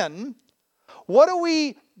their sin, what do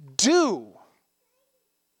we do?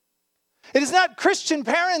 It is not Christian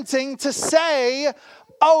parenting to say,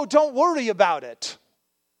 oh, don't worry about it.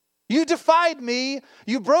 You defied me.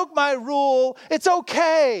 You broke my rule. It's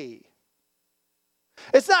okay.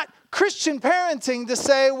 It's not Christian parenting to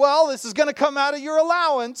say, well, this is going to come out of your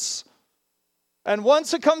allowance. And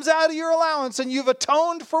once it comes out of your allowance and you've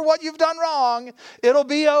atoned for what you've done wrong, it'll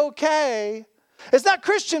be okay. It's not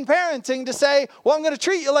Christian parenting to say, well, I'm going to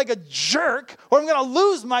treat you like a jerk or I'm going to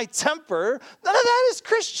lose my temper. None of that is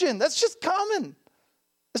Christian. That's just common.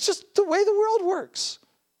 It's just the way the world works.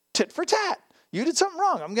 Tit for tat. You did something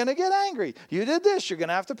wrong. I'm going to get angry. You did this. You're going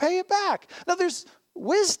to have to pay it back. Now, there's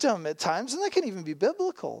wisdom at times, and that can even be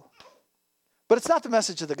biblical. But it's not the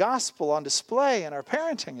message of the gospel on display in our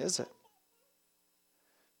parenting, is it?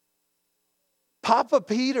 Papa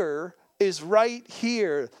Peter is right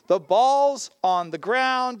here. The ball's on the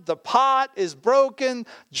ground. The pot is broken.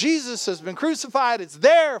 Jesus has been crucified. It's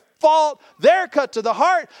their fault. They're cut to the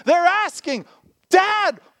heart. They're asking,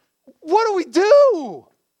 Dad, what do we do?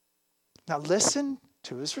 Now listen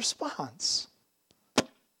to his response.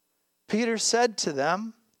 Peter said to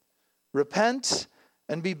them, repent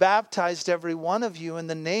and be baptized, every one of you, in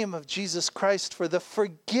the name of Jesus Christ for the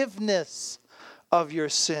forgiveness of your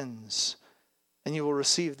sins, and you will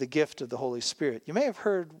receive the gift of the Holy Spirit. You may have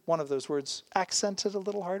heard one of those words accented a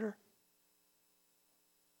little harder.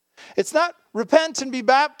 It's not repent and be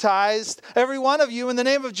baptized, every one of you, in the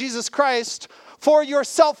name of Jesus Christ for your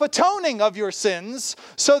self-atoning of your sins,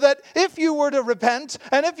 so that if you were to repent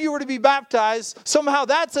and if you were to be baptized, somehow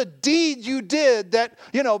that's a deed you did that,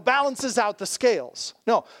 balances out the scales.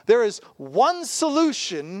 No, there is one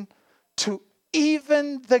solution to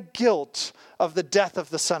even the guilt of the death of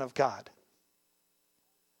the Son of God.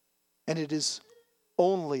 And it is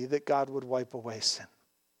only that God would wipe away sin.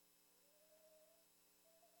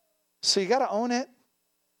 So you got to own it.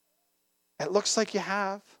 It looks like you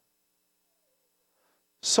have.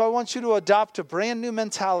 So I want you to adopt a brand new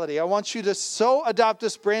mentality. I want you to so adopt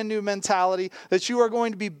this brand new mentality that you are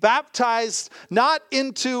going to be baptized not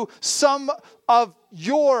into some of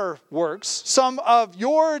your works, some of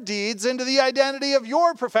your deeds, into the identity of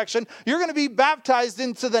your perfection. You're going to be baptized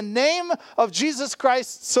into the name of Jesus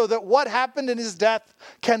Christ so that what happened in his death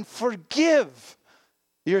can forgive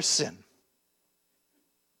your sin.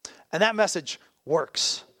 And that message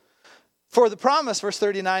works. For the promise, verse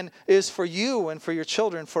 39, is for you and for your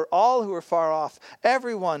children, for all who are far off,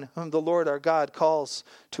 everyone whom the Lord our God calls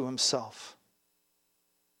to himself.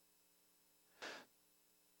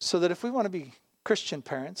 So that if we want to be Christian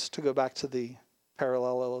parents, to go back to the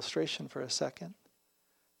parallel illustration for a second,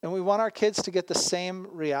 and we want our kids to get the same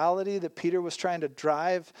reality that Peter was trying to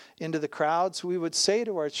drive into the crowds, we would say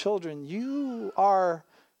to our children, you are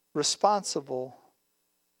responsible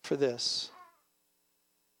for this.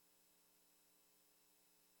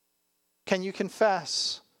 Can you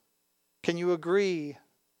confess? Can you agree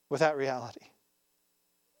with that reality?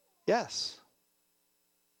 Yes.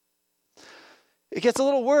 It gets a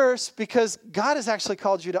little worse because God has actually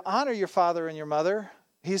called you to honor your father and your mother.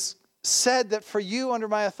 He's said that for you under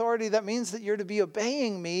my authority, that means that you're to be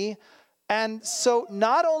obeying me. And so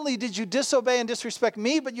not only did you disobey and disrespect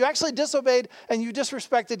me, but you actually disobeyed and you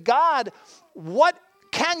disrespected God. What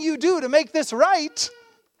can you do to make this right?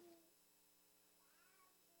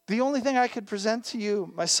 The only thing I could present to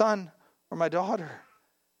you, my son or my daughter,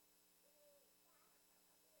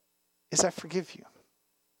 is I forgive you.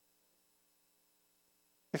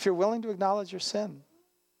 If you're willing to acknowledge your sin,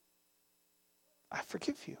 I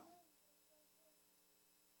forgive you.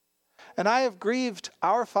 And I have grieved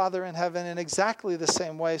our Father in heaven in exactly the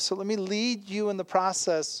same way. So let me lead you in the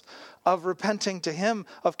process of repenting to him,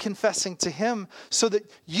 of confessing to him, so that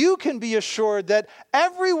you can be assured that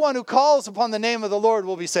everyone who calls upon the name of the Lord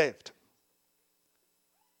will be saved.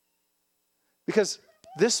 Because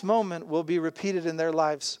this moment will be repeated in their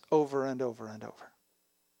lives over and over and over.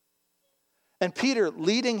 And Peter,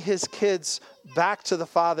 leading his kids back to the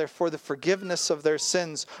Father for the forgiveness of their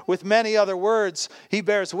sins, with many other words, he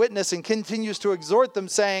bears witness and continues to exhort them,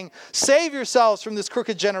 saying, "Save yourselves from this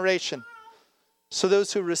crooked generation." So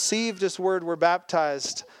those who received his word were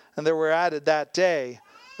baptized, and there were added that day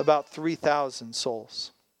about 3,000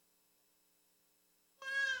 souls.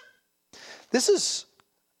 This is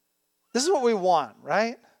what we want,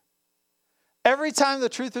 right? Every time the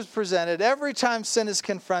truth is presented, every time sin is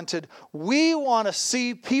confronted, we want to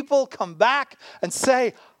see people come back and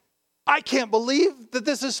say, "I can't believe that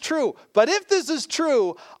this is true. But if this is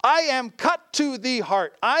true, I am cut to the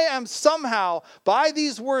heart. I am somehow, by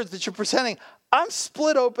these words that you're presenting, I'm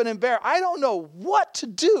split open and bare. I don't know what to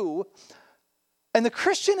do." And the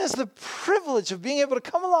Christian has the privilege of being able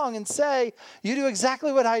to come along and say, you do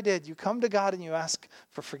exactly what I did. You come to God and you ask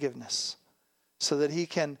for forgiveness so that he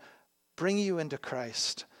can bring you into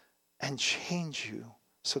Christ and change you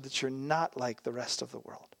so that you're not like the rest of the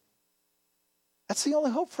world. That's the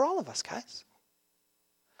only hope for all of us, guys.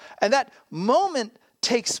 And that moment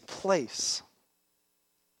takes place.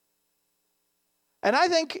 And I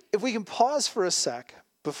think if we can pause for a sec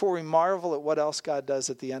before we marvel at what else God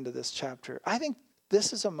does at the end of this chapter, I think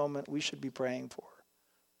this is a moment we should be praying for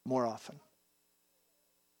more often.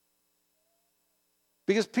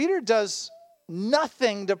 Because Peter does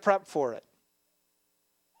nothing to prep for it.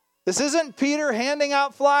 This isn't Peter handing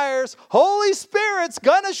out flyers. Holy Spirit's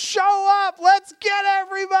gonna show up. Let's get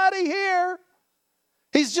everybody here.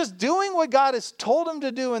 He's just doing what God has told him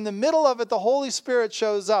to do. In the middle of it, the Holy Spirit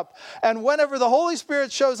shows up. And whenever the Holy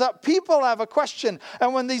Spirit shows up, people have a question.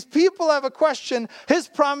 And when these people have a question, his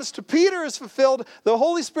promise to Peter is fulfilled. The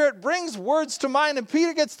Holy Spirit brings words to mind, and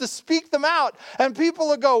Peter gets to speak them out. And people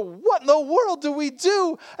will go, "What in the world do we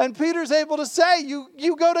do?" And Peter's able to say,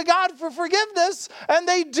 you go to God for forgiveness. And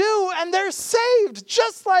they do, and they're saved.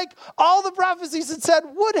 Just like all the prophecies had said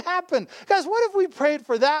would happen. Guys, what if we prayed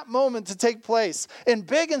for that moment to take place in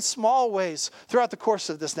big and small ways throughout the course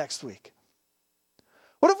of this next week?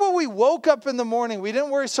 What if when we woke up in the morning, we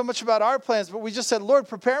didn't worry so much about our plans, but we just said, "Lord,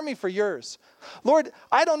 prepare me for yours. Lord,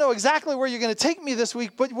 I don't know exactly where you're going to take me this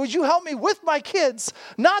week, but would you help me with my kids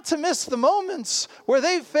not to miss the moments where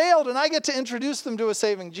they failed and I get to introduce them to a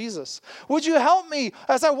saving Jesus? Would you help me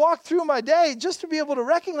as I walk through my day just to be able to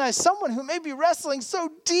recognize someone who may be wrestling so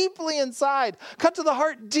deeply inside, cut to the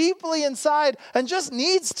heart deeply inside, and just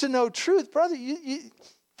needs to know truth?" Brother,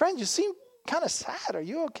 friend, you seem kind of sad. Are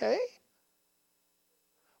you okay?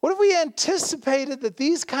 What if we anticipated that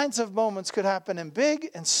these kinds of moments could happen in big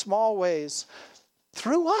and small ways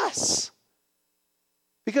through us?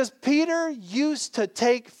 Because Peter used to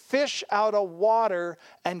take fish out of water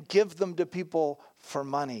and give them to people for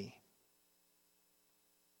money.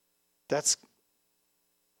 That's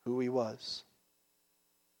who he was.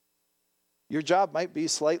 Your job might be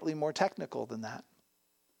slightly more technical than that.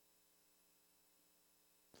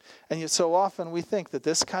 And yet so often we think that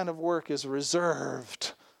this kind of work is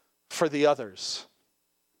reserved for the others.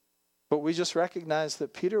 But we just recognize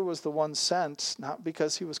that Peter was the one sent, not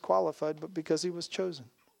because he was qualified, but because he was chosen.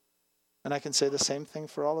 And I can say the same thing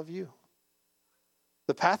for all of you.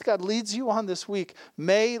 The path God leads you on this week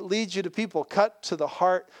may lead you to people cut to the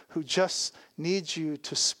heart who just need you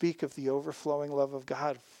to speak of the overflowing love of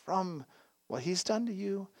God from what he's done to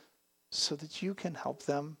you so that you can help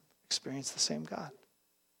them experience the same God.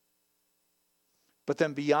 But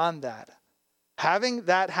then beyond that, having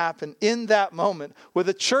that happen in that moment with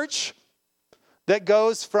a church that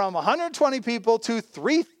goes from 120 people to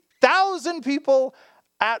 3,000 people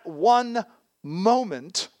at one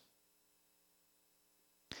moment.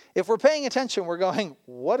 If we're paying attention, we're going,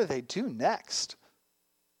 what do they do next?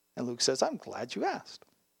 And Luke says, I'm glad you asked.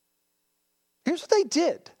 Here's what they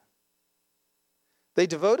did. They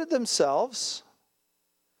devoted themselves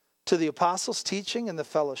to the apostles' teaching and the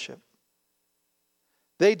fellowship.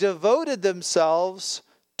 They devoted themselves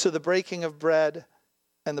to the breaking of bread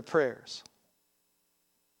and the prayers.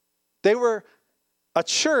 They were a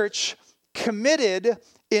church committed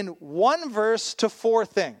in one verse to four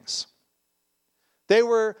things. They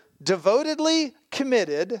were devotedly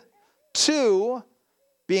committed to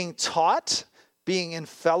being taught, being in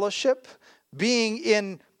fellowship, being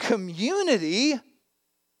in community,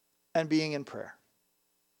 and being in prayer.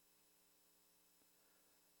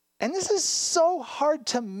 And this is so hard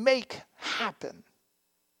to make happen.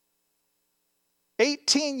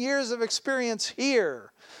 18 years of experience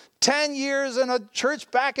here. 10 years in a church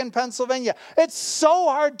back in Pennsylvania. It's so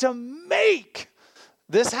hard to make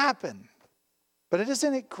this happen. But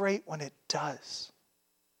isn't it great when it does?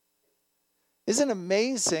 Isn't it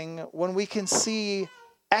amazing when we can see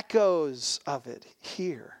echoes of it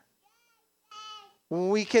here? When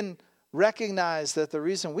we can recognize that the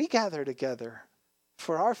reason we gather together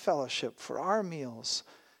for our fellowship, for our meals,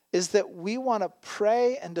 is that we want to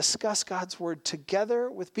pray and discuss God's word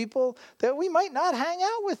together with people that we might not hang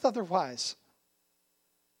out with otherwise.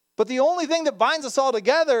 But the only thing that binds us all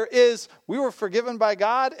together is we were forgiven by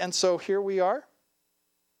God, and so here we are.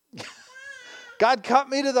 God cut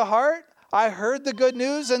me to the heart. I heard the good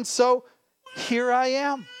news, and so here I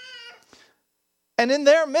am. And in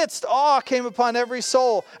their midst, awe came upon every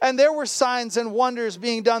soul. And there were signs and wonders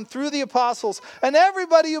being done through the apostles. And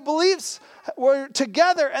everybody who believes were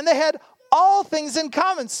together, and they had all things in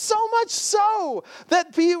common. So much so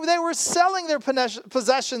that they were selling their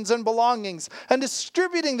possessions and belongings and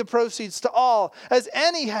distributing the proceeds to all as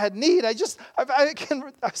any had need. I was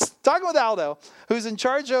talking with Aldo, who's in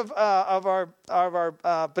charge of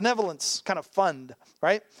our benevolence kind of fund,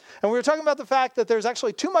 right? And we were talking about the fact that there's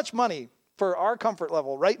actually too much money for our comfort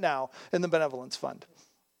level right now in the benevolence fund.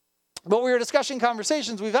 But we were discussing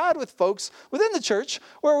conversations we've had with folks within the church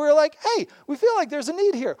where we were like, hey, we feel like there's a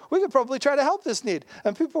need here. We could probably try to help this need.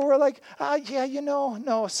 And people were like,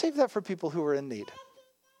 no, save that for people who are in need.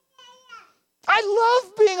 I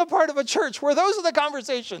love being a part of a church where those are the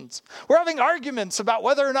conversations. We're having arguments about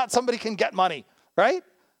whether or not somebody can get money, right?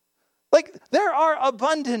 Like, there are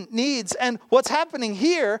abundant needs, and what's happening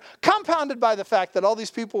here, compounded by the fact that all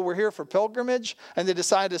these people were here for pilgrimage, and they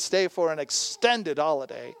decided to stay for an extended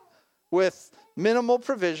holiday with minimal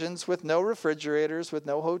provisions, with no refrigerators, with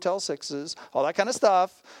no Hotel 6s, all that kind of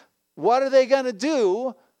stuff. What are they going to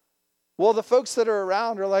do? Well, the folks that are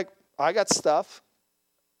around are like, I got stuff.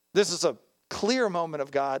 This is a clear moment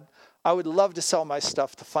of God. I would love to sell my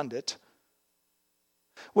stuff to fund it.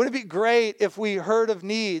 Wouldn't it be great if we heard of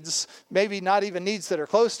needs, maybe not even needs that are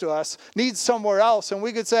close to us, needs somewhere else, and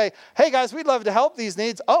we could say, hey guys, we'd love to help these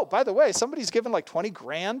needs. Oh, by the way, somebody's given like 20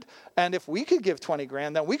 grand, and if we could give 20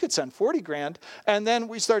 grand, then we could send 40 grand. And then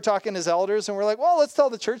we start talking as elders, and we're like, well, let's tell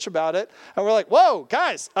the church about it. And we're like, whoa,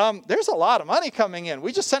 guys, there's a lot of money coming in.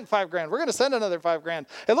 We just sent 5 grand. We're going to send another 5 grand.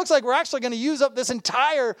 It looks like we're actually going to use up this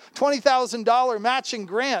entire $20,000 matching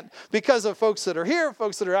grant because of folks that are here,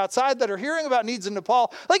 folks that are outside, that are hearing about needs in Nepal.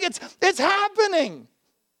 Like, it's happening.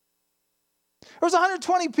 There was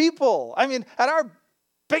 120 people. I mean, at our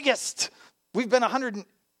biggest, we've been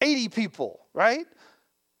 180 people, right?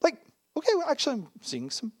 Like, okay, well, actually, I'm seeing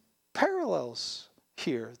some parallels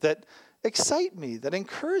here that excite me, that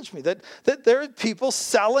encourage me, that there are people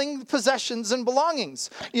selling possessions and belongings.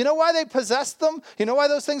 You know why they possessed them? You know why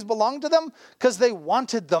those things belonged to them? Because they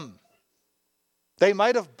wanted them. They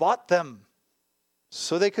might have bought them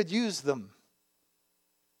so they could use them.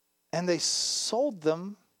 And they sold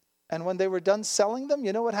them, and when they were done selling them,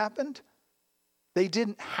 you know what happened? They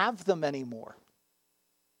didn't have them anymore.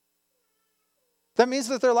 That means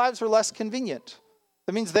that their lives were less convenient.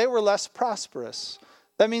 That means they were less prosperous.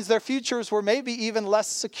 That means their futures were maybe even less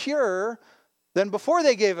secure than before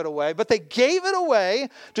they gave it away. But they gave it away,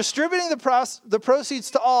 distributing the proceeds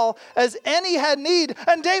to all as any had need.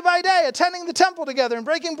 And day by day, attending the temple together and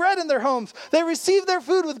breaking bread in their homes, they received their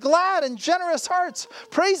food with glad and generous hearts,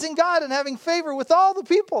 praising God and having favor with all the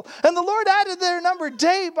people. And the Lord added their number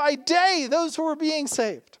day by day, those who were being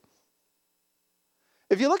saved.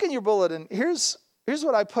 If you look in your bulletin, here's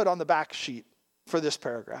what I put on the back sheet for this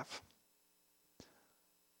paragraph.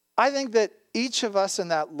 I think that each of us in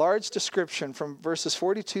that large description from verses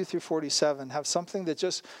 42 through 47 have something that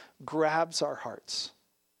just grabs our hearts.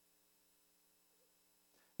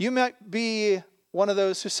 You might be one of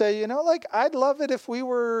those who say, I'd love it if we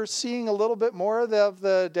were seeing a little bit more of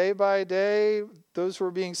the day by day, those who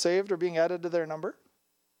are being saved or being added to their number.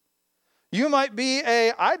 You might be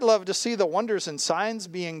I'd love to see the wonders and signs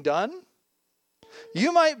being done.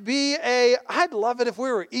 You might be I'd love it if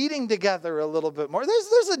we were eating together a little bit more.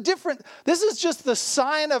 There's a different, this is just the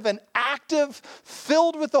sign of an active,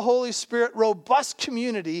 filled with the Holy Spirit, robust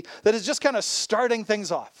community that is just kind of starting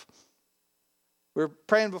things off. We were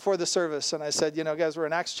praying before the service, and I said, guys, we're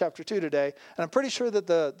in Acts chapter 2 today, and I'm pretty sure that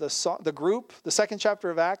the group, the second chapter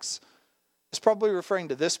of Acts, is probably referring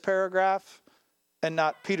to this paragraph and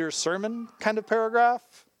not Peter's sermon kind of paragraph.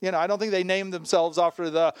 I don't think they named themselves after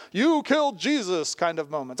the "you killed Jesus" kind of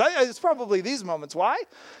moments. It's probably these moments. Why?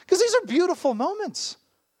 Because these are beautiful moments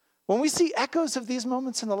When we see echoes of these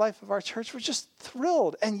moments in the life of our church, we're just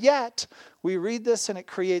thrilled. And yet, we read this and it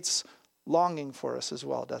creates longing for us as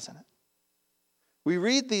well, doesn't it? We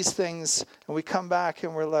read these things and we come back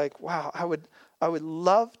and we're like, wow, I would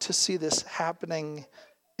love to see this happening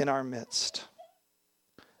in our midst.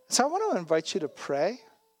 So I want to invite you to pray.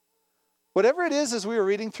 Whatever it is as we were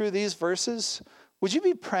reading through these verses, would you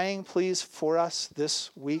be praying, please, for us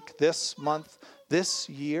this week, this month, this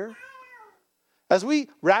year? As we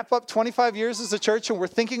wrap up 25 years as a church and we're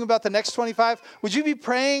thinking about the next 25, would you be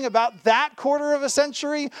praying about that quarter of a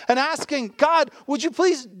century and asking, God, would you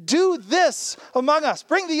please do this among us?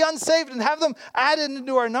 Bring the unsaved and have them added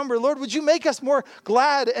into our number. Lord, would you make us more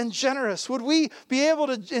glad and generous? Would we be able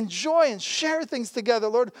to enjoy and share things together?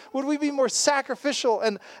 Lord, would we be more sacrificial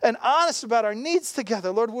and honest about our needs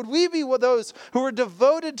together? Lord, would we be those who are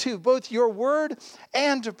devoted to both your word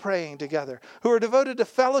and to praying together, who are devoted to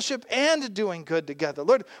fellowship and to doing good together?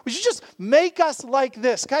 Lord, would you just make us like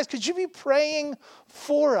this? Guys, could you be praying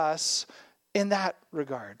for us in that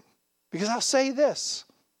regard? Because I'll say this.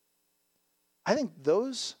 I think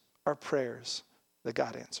those are prayers that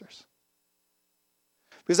God answers.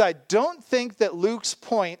 Because I don't think that Luke's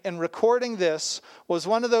point in recording this was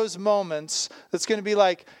one of those moments that's going to be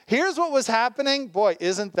like, here's what was happening. Boy,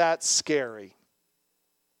 isn't that scary?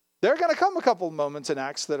 There are going to come a couple of moments in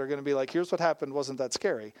Acts that are going to be like, here's what happened. Wasn't that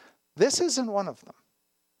scary? This isn't one of them.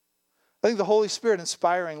 I think the Holy Spirit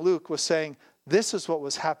inspiring Luke was saying, this is what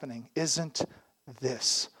was happening. Isn't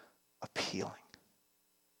this appealing?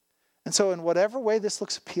 And so in whatever way this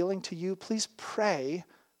looks appealing to you, please pray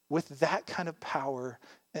with that kind of power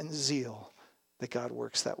and zeal that God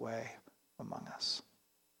works that way among us.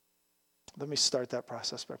 Let me start that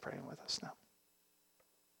process by praying with us now.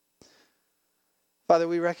 Father,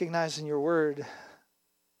 we recognize in your word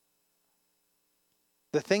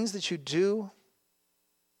the things that you do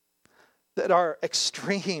that are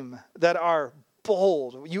extreme, that are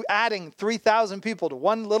bold. You adding 3,000 people to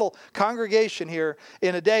one little congregation here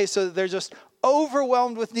in a day so that they're just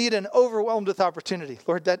overwhelmed with need and overwhelmed with opportunity.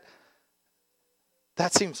 Lord, that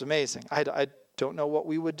seems amazing. I don't know what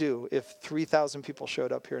we would do if 3,000 people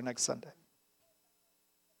showed up here next Sunday.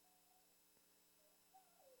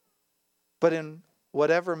 But in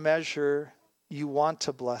whatever measure you want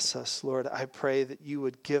to bless us, Lord, I pray that you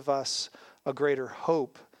would give us a greater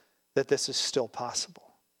hope that this is still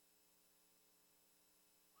possible.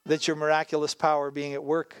 That your miraculous power being at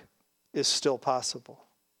work is still possible.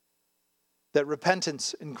 That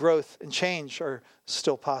repentance and growth and change are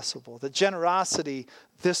still possible. That generosity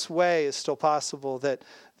this way is still possible. That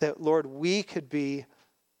Lord, we could be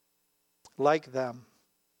like them,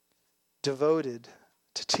 devoted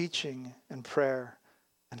to teaching and prayer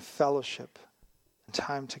and fellowship and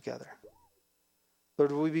time together.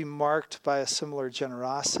 Lord, will we be marked by a similar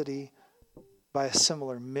generosity, by a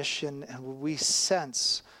similar mission, and will we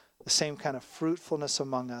sense the same kind of fruitfulness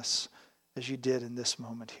among us as you did in this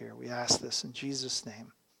moment here? We ask this in Jesus'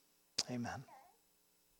 name. Amen.